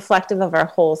reflective of our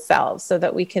whole selves so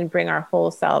that we can bring our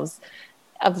whole selves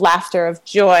of laughter, of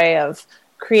joy, of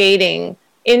creating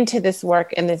into this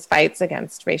work and these fights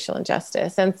against racial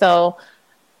injustice. And so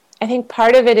I think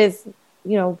part of it is,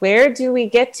 where do we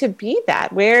get to be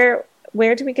that? Where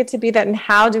do we get to be that, and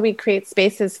how do we create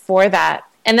spaces for that?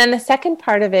 And then the second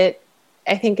part of it,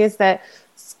 I think, is that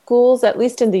schools, at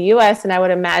least in the US, and I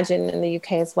would imagine in the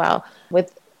UK as well,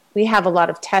 we have a lot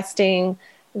of testing,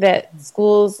 that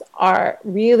schools are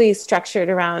really structured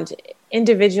around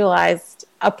individualized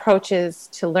approaches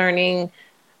to learning.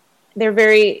 They're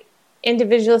very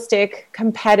individualistic,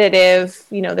 competitive.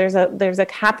 There's a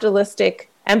capitalistic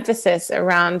emphasis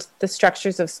around the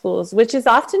structures of schools, which is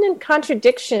often in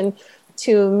contradiction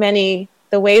to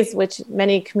the ways which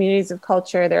many communities of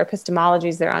culture, their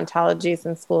epistemologies, their ontologies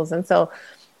in schools. And so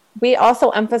we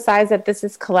also emphasize that this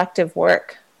is collective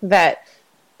work, that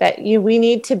we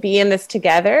need to be in this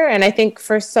together. And I think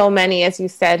for so many, as you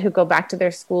said, who go back to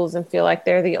their schools and feel like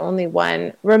they're the only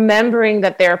one, remembering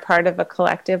that they're part of a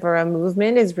collective or a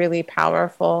movement is really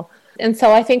powerful. And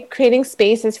so I think creating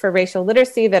spaces for racial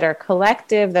literacy that are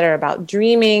collective, that are about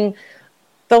dreaming,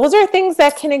 those are things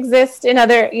that can exist in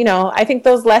other, I think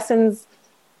those lessons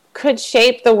could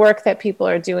shape the work that people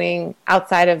are doing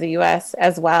outside of the US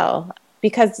as well,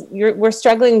 because we're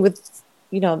struggling with,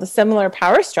 the similar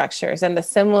power structures and the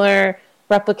similar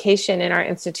replication in our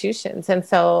institutions. And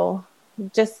so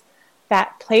just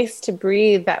that place to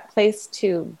breathe, that place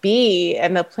to be,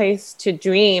 and the place to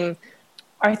dream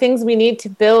are things we need to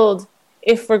build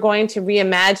if we're going to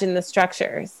reimagine the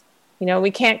structures.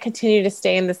 We can't continue to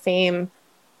stay in the same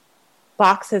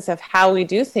boxes of how we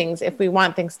do things if we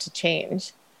want things to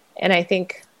change. And I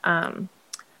think,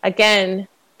 again,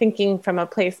 thinking from a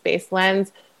place-based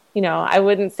lens, I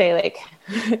wouldn't say like,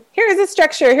 here's a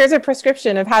structure, here's a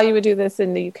prescription of how you would do this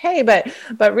in the UK,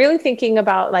 but really thinking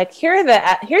about like, here's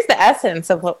the essence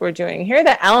of what we're doing. Here are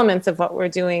the elements of what we're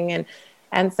doing.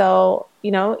 And so,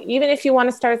 even if you want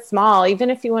to start small, even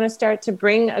if you want to start to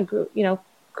bring a group,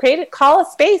 call a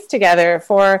space together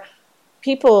for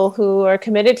people who are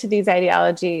committed to these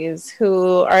ideologies,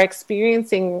 who are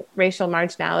experiencing racial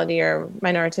marginality or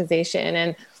minoritization,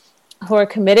 and who are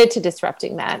committed to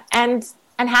disrupting that, and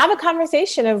have a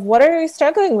conversation of what are you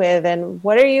struggling with, and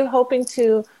what are you hoping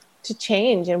to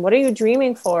change, and what are you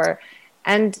dreaming for,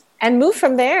 and move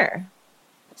from there.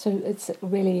 So it's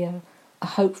really a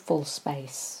hopeful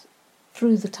space.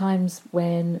 Through the times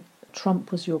when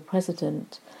Trump was your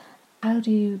president, how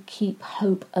do you keep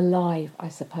hope alive, I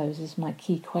suppose, is my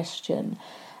key question,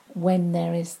 when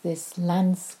there is this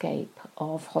landscape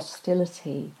of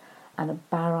hostility and a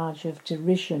barrage of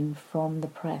derision from the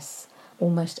press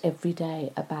almost every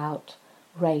day about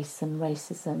race and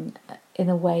racism in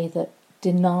a way that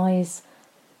denies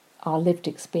our lived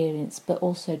experience but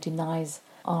also denies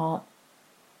our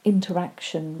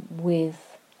interaction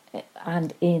with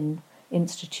and in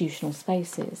institutional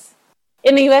spaces?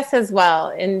 In the US as well,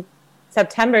 in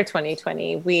September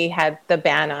 2020, we had the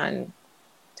ban on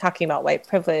talking about white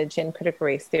privilege and critical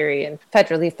race theory in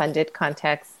federally funded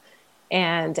contexts.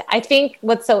 And I think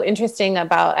what's so interesting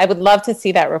about, I would love to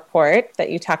see that report that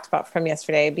you talked about from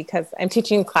yesterday, because I'm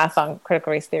teaching a class on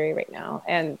critical race theory right now.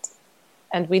 And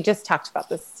we just talked about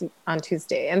this on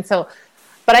Tuesday. And so,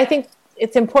 but I think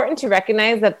it's important to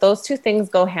recognize that those two things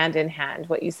go hand in hand.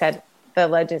 What you said, the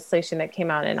legislation that came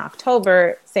out in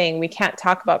October saying we can't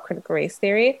talk about critical race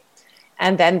theory,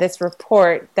 and then this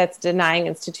report that's denying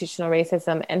institutional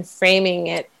racism and framing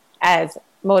it as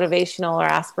motivational or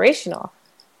aspirational.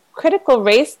 Critical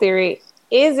race theory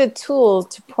is a tool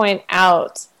to point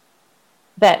out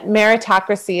that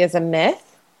meritocracy is a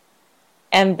myth,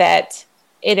 and that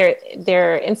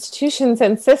there are institutions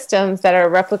and systems that are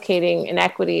replicating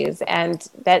inequities, and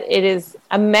that it is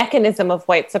a mechanism of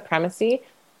white supremacy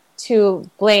to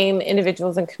blame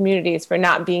individuals and communities for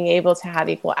not being able to have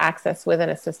equal access within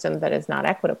a system that is not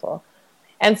equitable.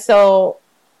 And so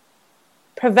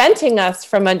preventing us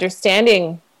from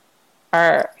understanding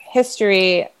our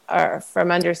history, or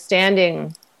from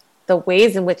understanding the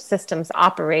ways in which systems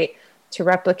operate to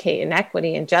replicate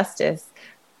inequity and justice,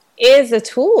 is a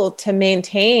tool to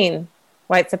maintain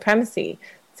white supremacy.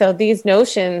 So these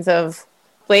notions of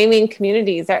blaming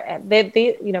communities are,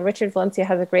 Richard Valencia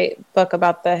has a great book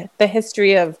about the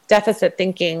history of deficit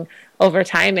thinking over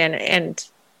time, and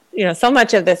so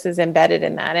much of this is embedded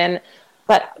in that.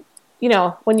 But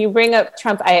when you bring up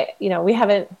Trump,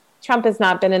 Trump has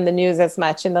not been in the news as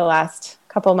much in the last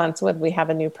couple months when we have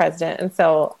a new president. And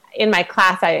so in my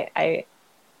class, I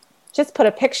just put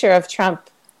a picture of Trump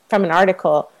from an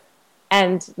article,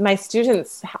 and my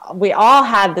students, we all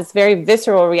had this very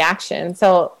visceral reaction.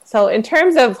 So in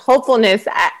terms of hopefulness,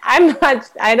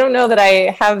 I don't know that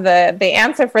I have the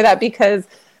answer for that, because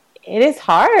it is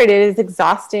hard. It is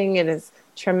exhausting. It is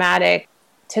traumatic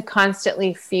to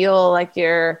constantly feel like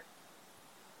you're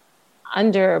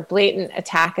under blatant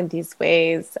attack in these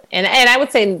ways. And I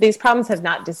would say these problems have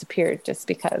not disappeared just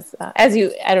because, I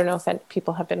don't know if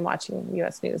people have been watching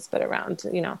U.S. news, but around,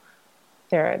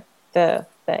 there are the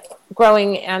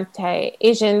growing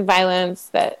anti-Asian violence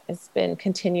that has been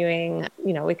continuing.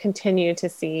 We continue to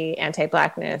see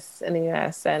anti-Blackness in the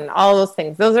U.S. and all those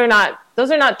things. Those are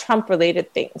not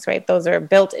Trump-related things, right? Those are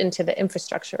built into the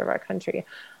infrastructure of our country.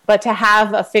 But to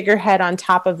have a figurehead on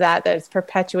top of that is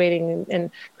perpetuating and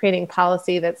creating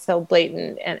policy that's so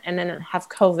blatant, and then have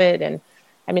COVID, and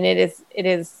it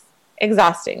is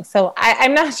exhausting. So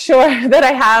I'm not sure that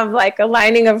I have like a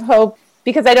lining of hope,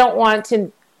 because I don't want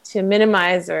to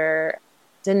minimize or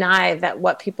deny that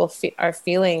what people are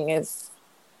feeling is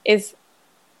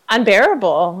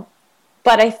unbearable.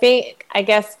 But I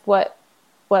guess what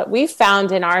we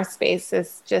found in our space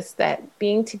is just that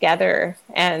being together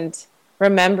and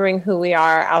remembering who we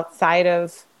are outside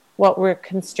of what we're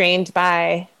constrained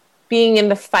by, being in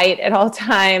the fight at all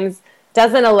times,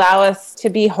 doesn't allow us to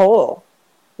be whole,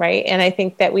 right? And I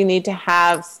think that we need to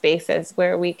have spaces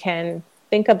where we can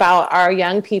think about our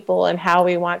young people and how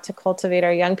we want to cultivate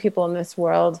our young people in this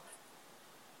world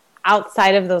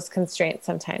outside of those constraints.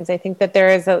 Sometimes I think that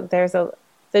there's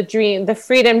the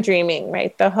freedom dreaming,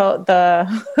 right? There's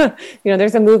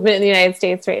a movement in the United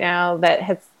States right now that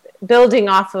has building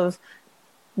off of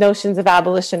notions of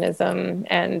abolitionism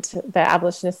and the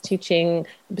abolitionist teaching,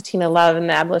 Bettina Love and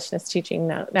the Abolitionist Teaching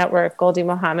Network, Goldie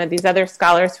Mohammed, these other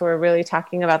scholars who are really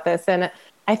talking about this. And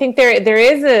I think there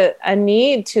is a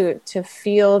need to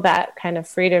feel that kind of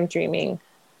freedom dreaming,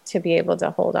 to be able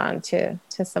to hold on to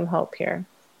some hope here.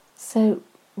 So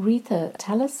Rita,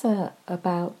 tell us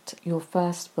about your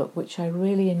first book, which I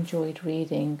really enjoyed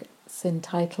reading. It's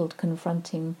entitled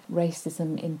Confronting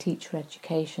Racism in Teacher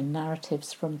Education,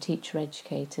 Narratives from Teacher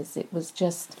Educators. It was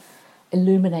just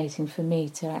illuminating for me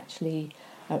to actually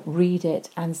read it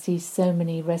and see so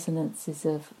many resonances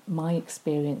of my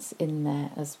experience in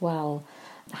there as well.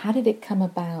 How did it come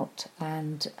about,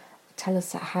 and tell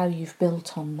us how you've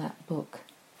built on that book?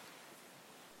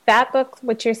 That book,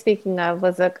 which you're speaking of,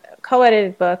 was a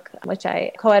co-edited book, which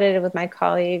I co-edited with my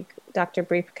colleague Dr.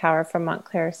 Bree Pekauer from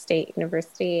Montclair State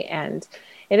University. And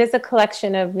it is a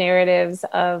collection of narratives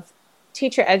of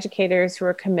teacher educators who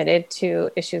are committed to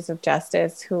issues of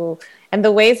justice, and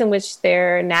the ways in which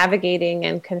they're navigating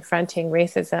and confronting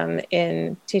racism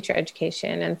in teacher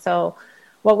education. And so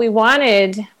what we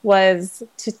wanted was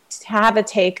to have a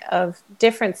take of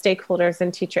different stakeholders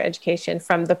in teacher education,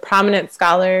 from the prominent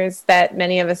scholars that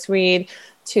many of us read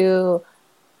to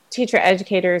teacher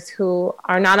educators who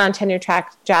are not on tenure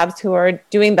track jobs, who are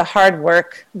doing the hard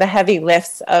work, the heavy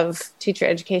lifts of teacher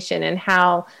education, and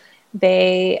how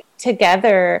they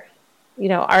together,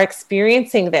 are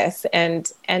experiencing this,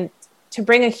 and to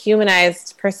bring a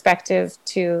humanized perspective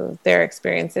to their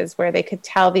experiences, where they could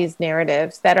tell these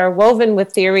narratives that are woven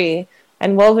with theory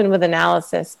and woven with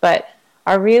analysis, but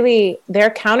are really their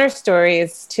counter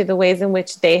stories to the ways in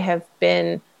which they have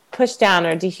been pushed down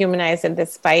or dehumanized in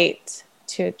this fight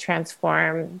to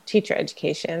transform teacher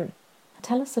education.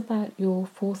 Tell us about your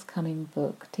forthcoming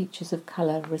book, Teachers of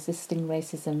Colour, Resisting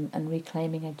Racism and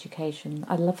Reclaiming Education.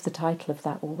 I love the title of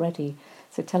that already,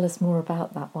 so tell us more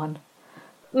about that one.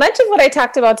 Much of what I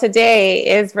talked about today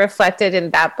is reflected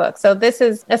in that book. So this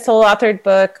is a sole-authored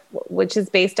book, which is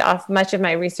based off much of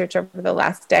my research over the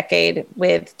last decade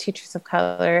with teachers of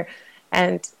color,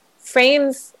 and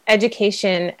frames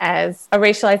education as a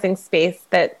racializing space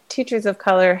that teachers of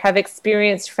color have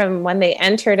experienced from when they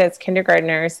entered as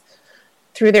kindergartners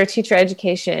through their teacher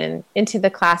education into the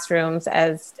classrooms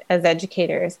as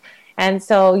educators. And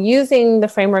so using the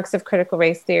frameworks of critical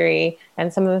race theory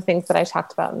and some of the things that I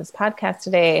talked about in this podcast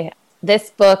today,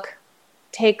 this book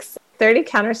takes 30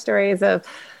 counter stories of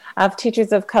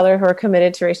teachers of color who are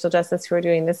committed to racial justice, who are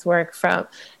doing this work, from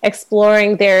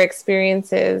exploring their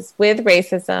experiences with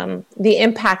racism, the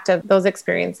impact of those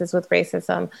experiences with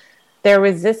racism, their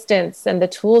resistance and the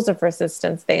tools of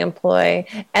resistance they employ,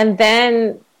 and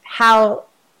then how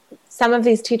some of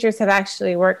these teachers have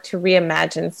actually worked to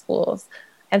reimagine schools.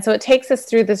 And so it takes us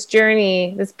through this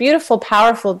journey, this beautiful,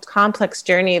 powerful, complex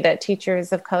journey that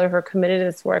teachers of color who are committed to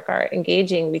this work are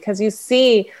engaging, because you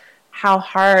see how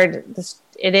hard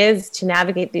it is to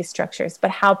navigate these structures,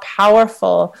 but how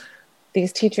powerful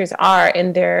these teachers are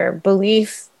in their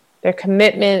belief, their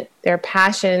commitment, their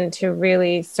passion to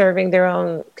really serving their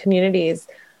own communities.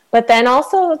 But then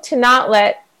also to not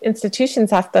let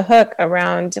institutions off the hook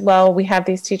around, well, we have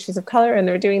these teachers of color and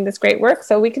they're doing this great work,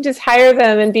 so we can just hire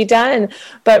them and be done.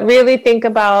 But really think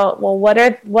about, well, what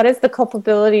is the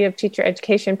culpability of teacher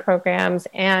education programs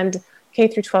and K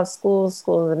through 12 schools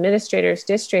administrators,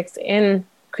 districts, in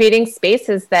creating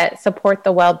spaces that support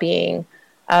the well-being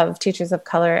of teachers of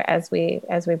color as we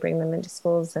bring them into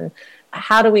schools, and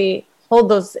how do we hold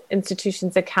those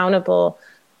institutions accountable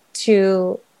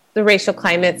to the racial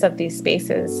climates of these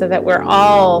spaces so that we're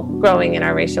all growing in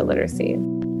our racial literacy.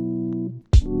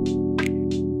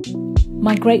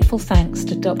 My grateful thanks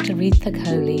to Dr. Retha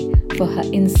Coley for her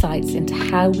insights into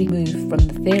how we move from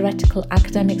the theoretical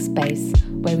academic space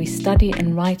where we study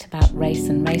and write about race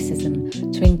and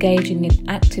racism to engaging in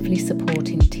actively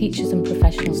supporting teachers and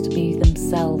professionals to be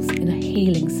themselves in a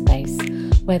healing space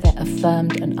where they're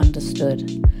affirmed and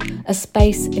understood. A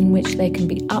space in which they can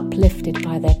be uplifted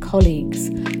by their colleagues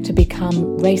to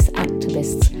become race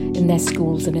activists in their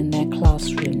schools and in their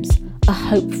classrooms. A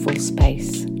hopeful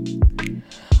space.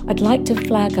 I'd like to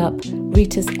flag up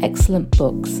Rita's excellent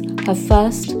books. Her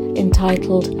first,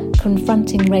 entitled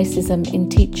Confronting Racism in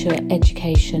Teacher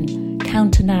Education,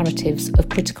 Counter-Narratives of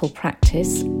Critical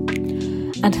Practice,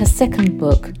 and her second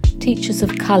book, Teachers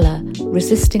of Colour,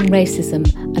 Resisting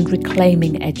Racism and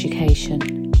Reclaiming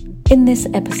Education. In this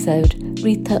episode,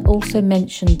 Rita also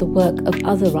mentioned the work of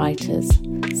other writers,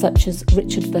 such as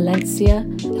Richard Valencia,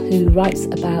 who writes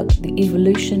about the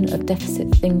evolution of deficit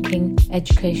thinking,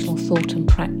 educational thought and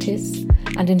practice,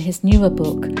 and in his newer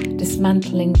book,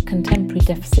 Dismantling Contemporary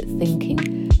Deficit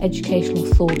Thinking, Educational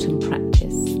Thought and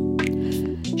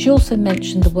Practice. She also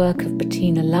mentioned the work of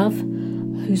Bettina Love,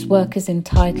 whose work is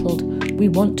entitled We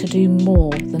Want to Do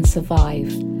More Than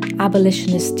Survive,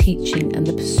 Abolitionist Teaching and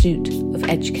the Pursuit of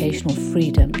Educational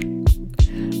Freedom.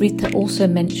 Rita also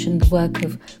mentioned the work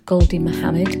of Goldie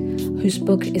Mohammed, whose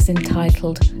book is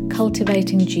entitled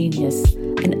Cultivating Genius,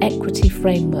 an Equity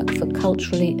Framework for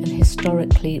Culturally and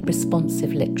Historically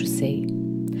Responsive Literacy.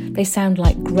 They sound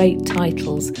like great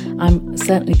titles. I'm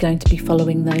certainly going to be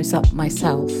following those up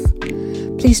myself.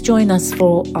 Please join us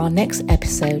for our next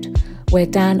episode, where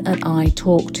Dan and I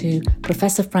talk to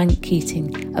Professor Frank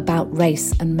Keating about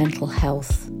race and mental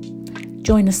health.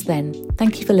 Join us then.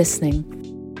 Thank you for listening.